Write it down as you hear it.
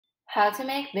How to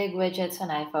make big widgets on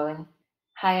iPhone.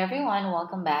 Hi everyone,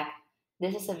 welcome back.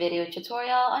 This is a video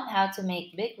tutorial on how to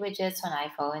make big widgets on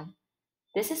iPhone.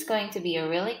 This is going to be a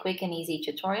really quick and easy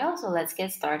tutorial, so let's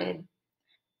get started.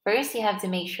 First, you have to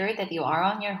make sure that you are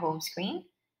on your home screen.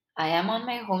 I am on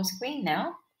my home screen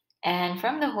now. And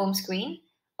from the home screen,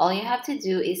 all you have to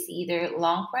do is either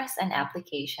long press an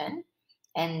application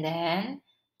and then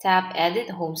tap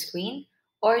Edit Home Screen,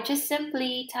 or just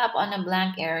simply tap on a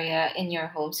blank area in your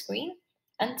home screen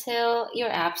until your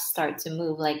apps start to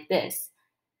move like this.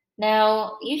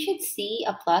 Now, you should see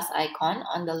a plus icon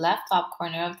on the left top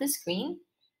corner of the screen.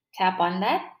 Tap on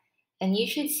that, and you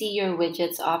should see your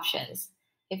widgets options.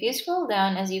 If you scroll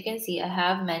down, as you can see, I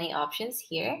have many options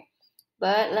here,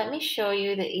 but let me show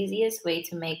you the easiest way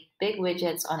to make big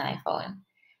widgets on iPhone.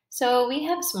 So we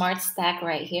have Smart Stack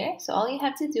right here. So all you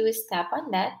have to do is tap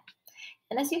on that.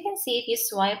 And as you can see, if you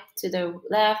swipe to the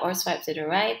left or swipe to the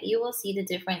right, you will see the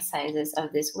different sizes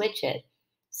of this widget.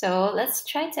 So let's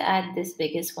try to add this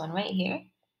biggest one right here.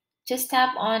 Just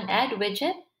tap on Add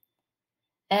Widget,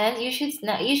 and you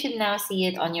should now see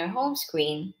it on your home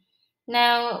screen.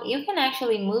 Now, you can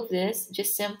actually move this,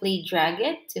 just simply drag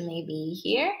it to maybe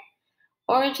here,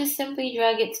 or just simply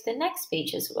drag it to the next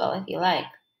page as well if you like.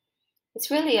 It's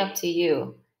really up to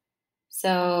you.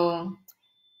 So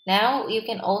now you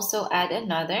can also add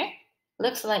another.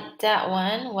 Looks like that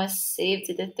one was saved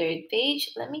to the third page.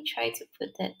 Let me try to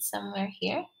put that somewhere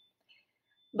here.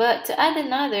 But to add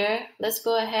another, let's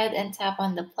go ahead and tap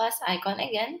on the plus icon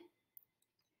again.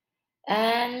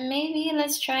 And maybe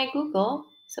let's try Google.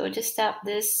 So just tap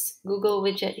this Google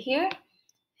widget here.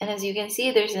 And as you can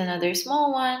see, there's another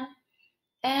small one.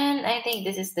 And I think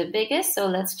this is the biggest. So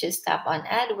let's just tap on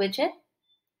Add Widget.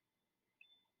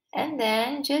 And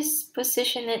then just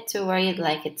position it to where you'd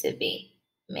like it to be.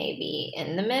 Maybe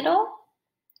in the middle.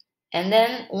 And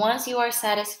then once you are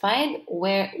satisfied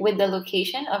with the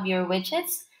location of your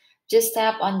widgets, just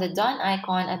tap on the done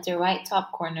icon at the right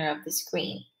top corner of the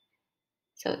screen.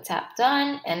 So tap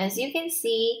done, and as you can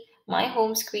see, my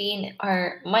home screen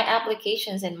my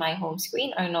applications in my home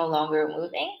screen are no longer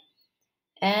moving.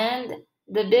 And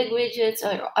the big widgets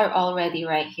are already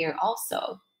right here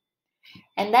also.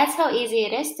 And that's how easy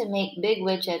it is to make big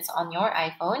widgets on your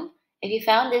iPhone. If you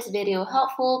found this video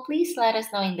helpful, please let us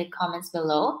know in the comments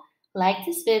below. Like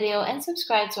this video and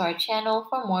subscribe to our channel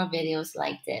for more videos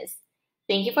like this.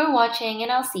 Thank you for watching,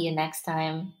 and I'll see you next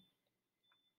time.